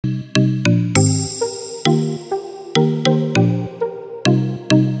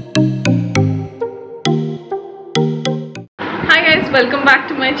welcome back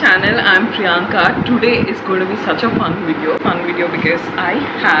to my channel. I'm Priyanka. Today is going to be such a fun video because I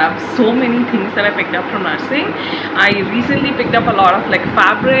have so many things that I picked up from Narsingh. I recently picked up a lot of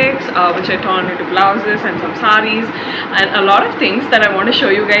fabrics which I turned into blouses and some sarees and a lot of things that I want to show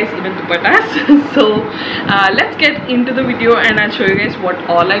you guys, even dupattas. So let's get into the video and I'll show you guys what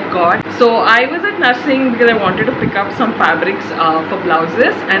all I got. So I was at Narsingh because I wanted to pick up some fabrics for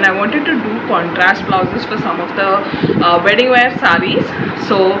blouses, and I wanted to do contrast blouses for some of the wedding wear sarees.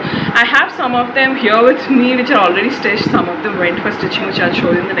 So I have some of them here with me which are already stitched. Some of them went for stitching, which I'll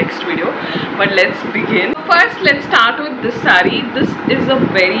show you in the next video. But let's begin. First, let's start with this saree. This is a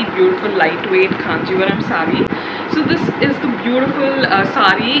very beautiful lightweight Kanjivaram saree. So this is the beautiful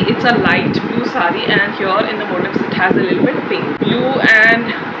saree. It's a light blue saree, and here in the motifs it has a little bit pink, blue, and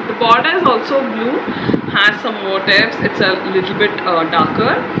the border is also blue, has some motifs. It's a little bit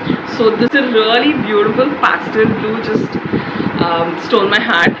darker. So this is a really beautiful pastel blue, just stole my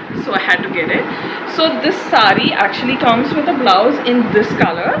heart, so I had to get it. So this saree actually comes with a blouse in this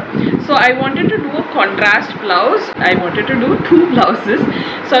color. So I wanted to do a contrast blouse. I wanted to do two blouses,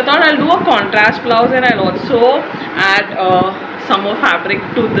 so I thought I'll do a contrast blouse and I'll also add some more fabric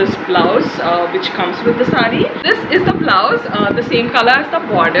to this blouse which comes with the saree. This is the blouse, the same color as the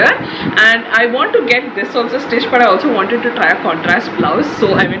border, and I want to get this also stitched, but I also wanted to try a contrast blouse.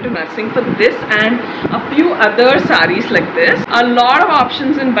 So I went to Narsingh for this and a few other sarees like this. A lot of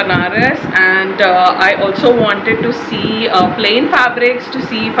options in Banaras, and I also wanted to see plain fabrics to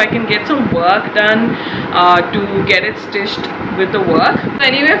see if I can get some work done to get it stitched with the work. So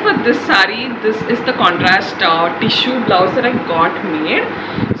anyway, for this saree, this is the contrast tissue blouse that I got made.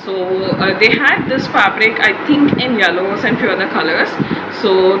 So they had this fabric, I think, in yellows and few other colors.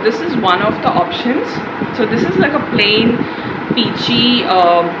 So this is one of the options. So this is like a plain peachy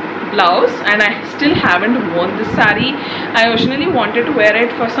blouse, and I still haven't worn this saree. I originally wanted to wear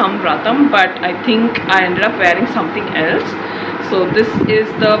it for some vratam, but I think I ended up wearing something else. So this is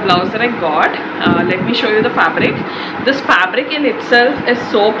the blouse that I got. Let me show you the fabric. This fabric in itself is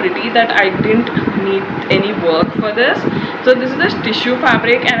so pretty that I didn't need any work for this. So this is the tissue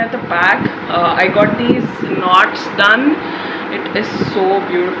fabric, and at the back I got these knots done. It is so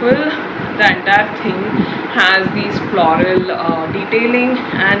beautiful. The entire thing has these floral detailing,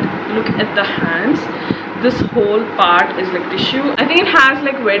 and look at the hands. This whole part is like tissue. I think it has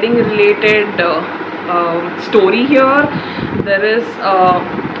like wedding related story here. There is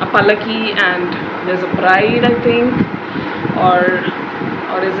a palaki and there's a bride, I think, or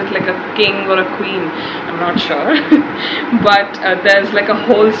is it like a king or a queen? I'm not sure. But there's like a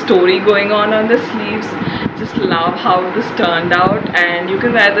whole story going on the sleeves. Just love how this turned out, and you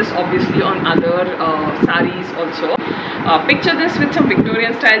can wear this obviously on other sarees also. Picture this with some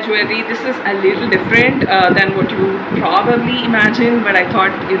Victorian style jewelry. This is a little different than what you probably imagine, but I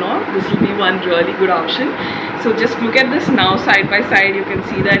thought, you know, this will be one really good option. So just look at this now side by side. You can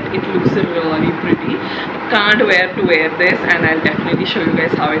see that it looks really pretty. I can't wait to wear this, and I'll definitely show you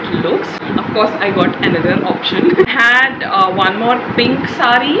guys how it looks. Of course, I got another option. I had one more pink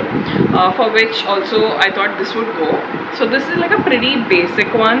saree for which also I thought this would go. So this is like a pretty basic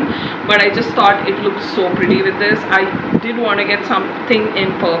one, but I just thought it looked so pretty with this. I did want to get something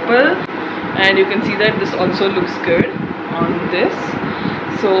in purple, and you can see that this also looks good on this.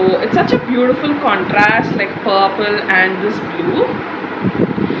 So it's such a beautiful contrast, like purple and this blue,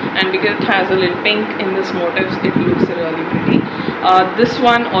 and because it has a little pink in this motifs, it looks really pretty. This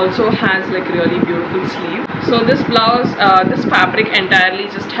one also has like really beautiful sleeve. So this blouse, this fabric entirely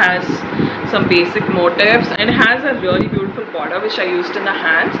just has some basic motifs, and it has a really beautiful border which I used in the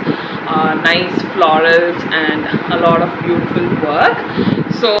hands. Nice florals and a lot of beautiful work.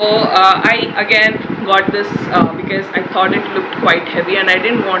 So I again got this because I thought it looked quite heavy, and I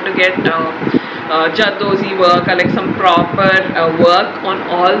didn't want to get Jardozi work or like some proper work on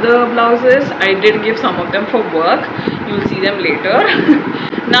all the blouses. I did give some of them for work. You'll see them later.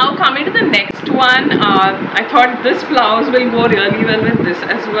 Now coming to the next one, I thought this blouse will go really well with this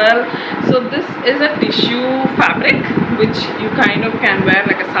as well. So this is a tissue fabric which you kind of can wear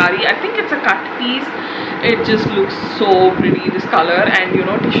like a saree. I think it's a cut piece. It just looks so pretty, this color, and you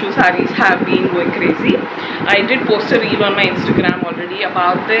know, tissue sarees have been going crazy. I did post a reel on my Instagram already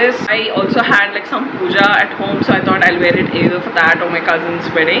about this. I also had like some puja at home, so I thought I'll wear it either for that or my cousin's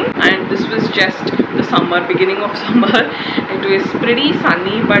wedding, and this was just the summer, beginning of summer. It was pretty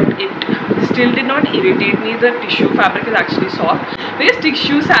sunny, but it still did not irritate me. The tissue fabric is actually soft. These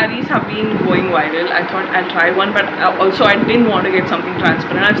tissue sarees have been going viral. I thought I'll try one, but also I didn't want to get something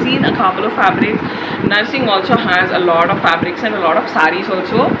transparent. I've seen a couple of fabrics. Narsingh also has a lot of fabrics and a lot of sarees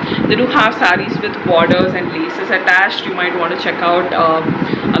also. They do have sarees with borders and laces attached. You might want to check out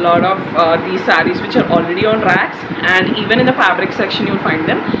a lot of these sarees which are already on racks, and even in the fabric section you'll find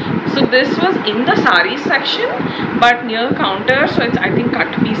them. So this was in the saree section, but near the counter, so it's I think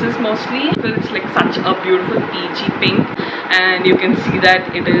cut pieces mostly. So it's like such a beautiful peachy pink, and you can see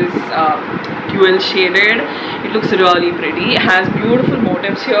that it is dual shaded. It looks really pretty. It has beautiful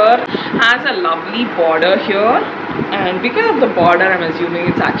motifs here, has a lovely border here, and because of the border I'm assuming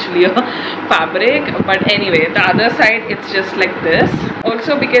it's actually a fabric, but anyway, the other side it's just like this.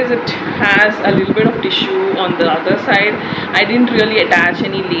 Also because it has a little bit of tissue on the other side, I didn't really attach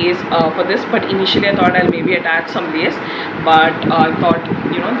any lace for this, but initially I thought I'll maybe attach some lace, but I thought,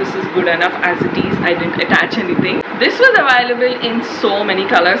 you know, this is good enough as it is. I didn't attach anything. This was available in so many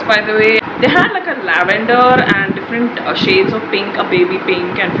colors, by the way. They had like a lavender and different shades of pink, a baby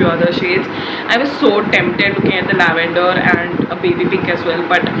pink and few other shades. I was so tempted looking at the lavender and a baby pink as well,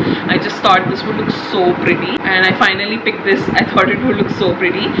 but I just thought this would look so pretty, and I finally picked this. I thought it would look so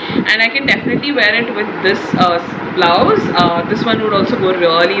pretty, and I can definitely wear it with this blouse. This one would also go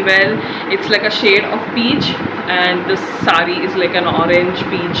really well. It's like a shade of peach, and this saree is like an orange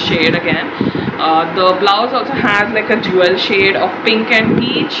peach shade again. The blouse also has like a dual shade of pink and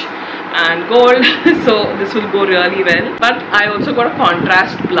peach and gold, so this will go really well. But I also got a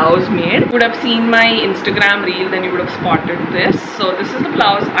contrast blouse made. You would have seen my Instagram reel, then you would have spotted this. So this is the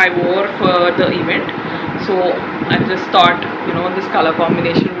blouse I wore for the event. So I just thought, you know, this color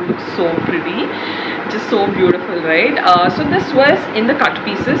combination would look so pretty, just so beautiful, right? So this was in the cut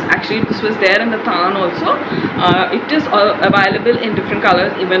pieces. Actually this was there in the tan also. It is available in different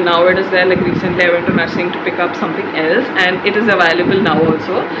colors. Even now it is there. Like recently I went to Narsingh to pick up something else, and it is available now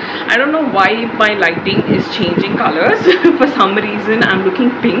also. I don't know why my lighting is changing colors. For some reason I'm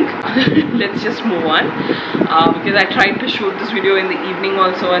looking pink. Let's just move on, because I tried to shoot this video in the evening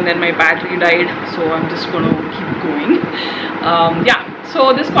also, and then my battery died, so I'm just gonna keep going. Yeah,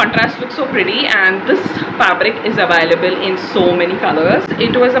 so this contrast looks so pretty, and this fabric is available in so many colors.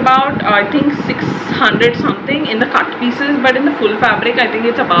 It was about I think 600 something in the cut pieces, but in the full fabric I think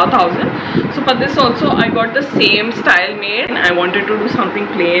it's about 1000. So for this also I got the same style made, and I wanted to do something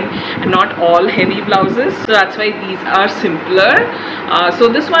plain and not all heavy blouses, so that's why these are simpler. So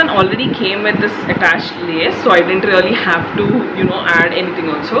this one already came with this attached lace, so I didn't really have to, you know, add anything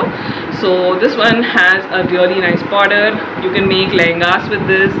also. So this one has a really nice border. You can make lehengas with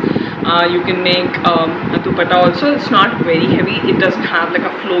this. You can make a dupatta also. It's not very heavy. It doesn't have like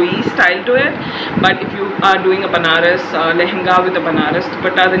a flowy style to it, but if you are doing a Banaras lehenga with a Banaras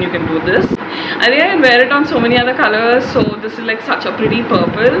dupatta, then you can do this. I think I can wear it on so many other colors. So this is like such a pretty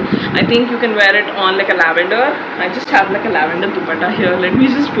purple. I think you can wear it on like a lavender. I just have like a lavender dupatta here. Let me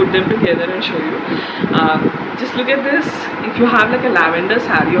just put them together and show you. Just look at this. If you have like a lavender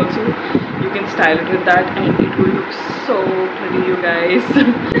saree also, you can style it with that, and it will look so pretty, you guys.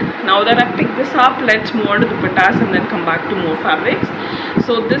 Now that I've picked this up, let's move on to dupattas and then come back to more fabrics.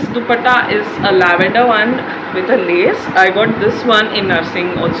 So this dupatta is a lavender one with a lace. I got this one in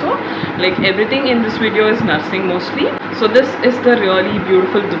Narsingh also. Like everything in this video is Narsingh mostly. So this is the really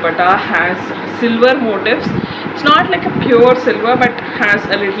beautiful dupatta. Has silver motifs. It's not like a pure silver, but has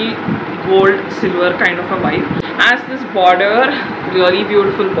a little gold silver kind of a vibe. Has this border, really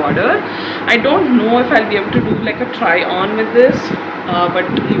beautiful border. I don't know if I'll be able to do like a try on with this, but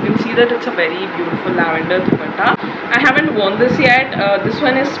you can see that it's a very beautiful lavender dupatta. I haven't worn this yet. This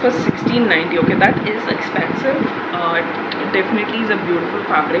one is for 1690. Okay, that is expensive. It definitely is a beautiful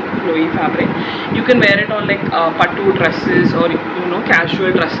fabric, flowy fabric. You can wear it on like pattu dresses, or you know,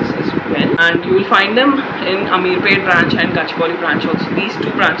 casual dresses as well. And you will find them in Amirpet branch and Gachibowli branch also. These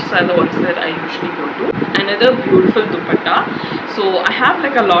two branches are the ones that I usually go to. Another beautiful dupatta. So I have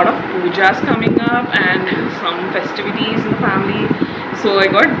like a lot of pujas coming up and some festivities in the family. So I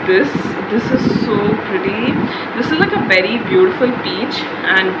got this. This is so pretty. This is like a very beautiful peach,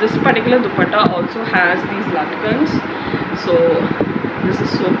 and this particular dupatta also has these latkans. So this is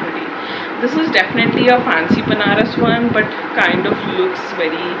so pretty. This is definitely a fancy Banaras one, but kind of looks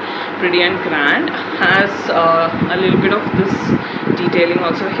very pretty and grand. Has a little bit of this detailing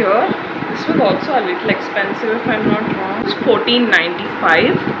also here. This was also a little expensive if I'm not wrong. It's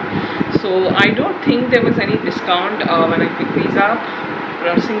 $14.95. So I don't think there was any discount when I picked these up.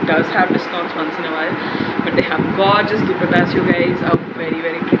 Narsingh does have discounts once in a while, but they have gorgeous dupattas, you guys. A very,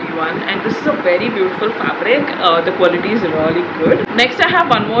 very pretty one. And this is a very beautiful fabric. The quality is really good. Next I have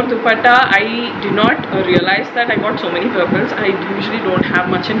one more dupatta. I did not realize that I got so many purples. I usually don't have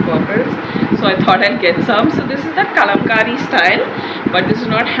much in purples, so I thought I'd get some. So this is the kalamkari style, but this is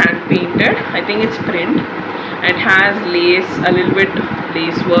not hand painted. I think it's print. It has lace, a little bit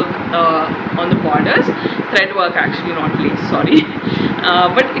lace work on the borders, thread work actually, not lace, sorry.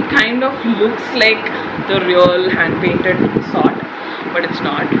 But it kind of looks like the real hand painted sort, but it's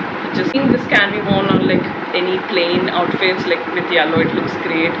not. Just think this can be worn on like any plain outfits, like with yellow it looks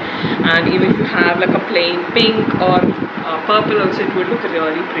great, and even if you have like a plain pink or purple also, it would look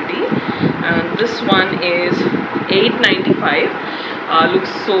really pretty. And this one is $8.95.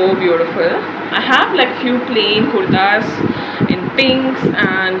 Looks so beautiful. I have like few plain kurtas in pinks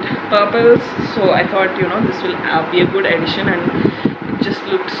and purples, so I thought, you know, this will be a good addition, and it just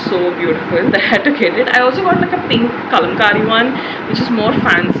looked so beautiful that I had to get it. I also got like a pink kalamkari one, which is more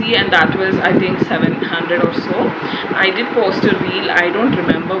fancy, and that was I think 700 or so. I did post a reel. I don't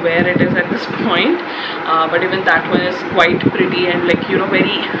remember where it is at this point, but even that one is quite pretty and like, you know,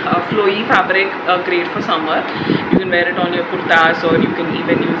 very flowy fabric, great for summer. You can wear it on your kurtas, or you can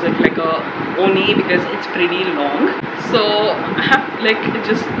even use it like a oni because it's pretty long. So I have like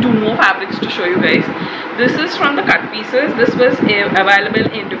just two more fabrics to show you guys. This is from the cut pieces. This was available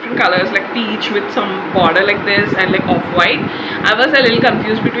in different colors, like peach with some border like this, and like off-white. I was a little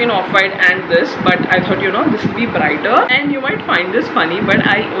confused between off-white and this, but I thought, you know, this will be brighter. And you might find this funny, but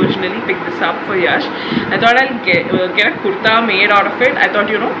I originally picked this up for Yash. I thought I'll get a kurta made out of it. I thought,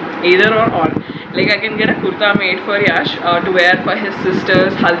 you know, either or all. Like I can get a kurta made for Yash to wear for his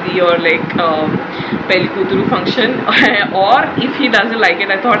sister's haldi or like peli kuturu function, or if he doesn't like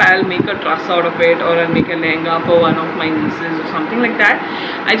it, I thought I'll make a dress out of it, or I'll make a lehenga for one of my nieces or something like that.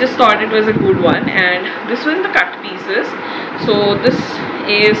 I just thought it was a good one, and this was the cut pieces. So this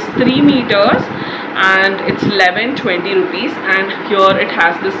is 3 meters and it's 1120 rupees, and here it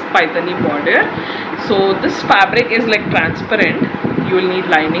has this paithani border. So this fabric is like transparent. You will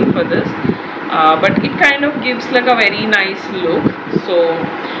need lining for this. But it kind of gives like a very nice look, so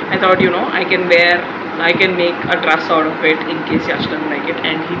I thought, you know, I can make a dress out of it in case Yash doesn't like it,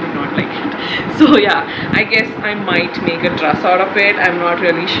 and he did not like it. So yeah, I guess I might make a dress out of it. I'm not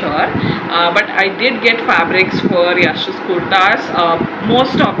really sure, but I did get fabrics for Yash's kurtas,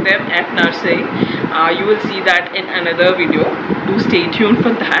 most of them at Narsingh. You will see that in another video. Do stay tuned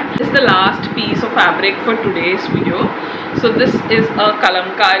for that. This is the last piece of fabric for today's video. So this is a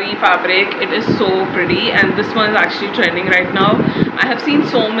kalamkari fabric. It is so pretty, and this one is actually trending right now. I have seen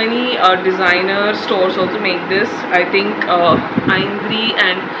so many designer stores also make this. I think Aindri,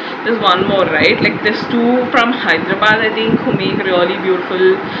 and there's one more, right? Like there's two from Hyderabad, I think, who make really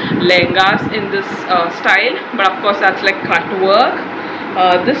beautiful lehengas in this style. But of course that's like cut work.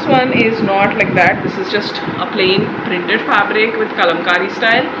 This one is not like that. This is just a plain printed fabric with kalamkari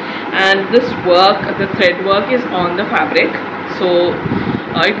style, and this work, the thread work, is on the fabric. So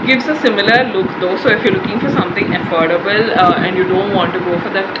it gives a similar look though. So if you're looking for something affordable and you don't want to go for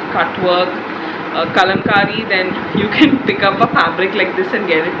that cut work kalamkari, then you can pick up a fabric like this and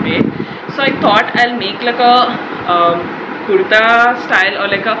get it made. So I thought I'll make like a kurta style or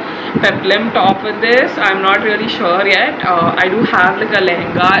like a peplum top with this. I'm not really sure yet. I do have like a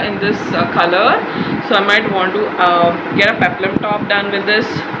lehenga in this color, so I might want to get a peplum top done with this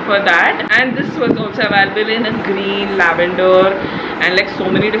for that. And this was also available in a green, lavender, and like so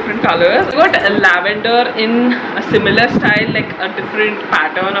many different colors. I got a lavender in a similar style, like a different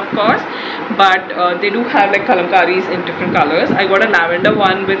pattern of course, but they do have like kalamkaris in different colors. I got a lavender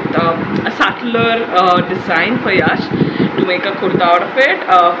one with a subtler design for Yash to make a kurta out of it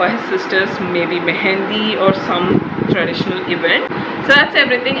for his sister's maybe mehendi or some traditional event. So that's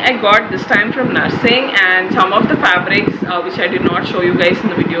everything I got this time from Narsingh, and some of the fabrics which I did not show you guys in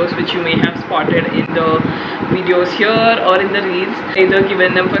the videos, which you may have spotted in the videos here or in the reels, either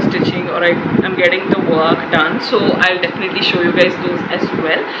given them for stitching or I'm getting the work done. So I'll definitely show you guys those as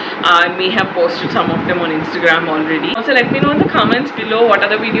well. I may have posted some of them on Instagram already. Also let me know in the comments below what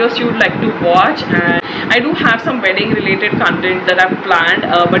other videos you would like to watch, and I do have some wedding related content that I've planned,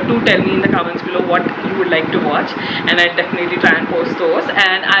 but do tell me in the comments below what you would like to watch, and I'll definitely try and post those.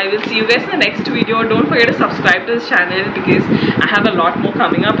 And I will see you guys in the next video. Don't forget to subscribe to this channel because I have a lot more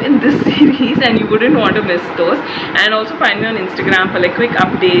coming up in this series and you wouldn't want to miss those. And also find me on Instagram for like quick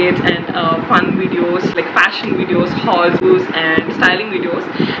updates and fun videos, like fashion videos, hauls, and styling videos.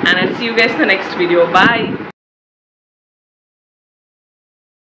 And I'll see you guys in the next video. Bye.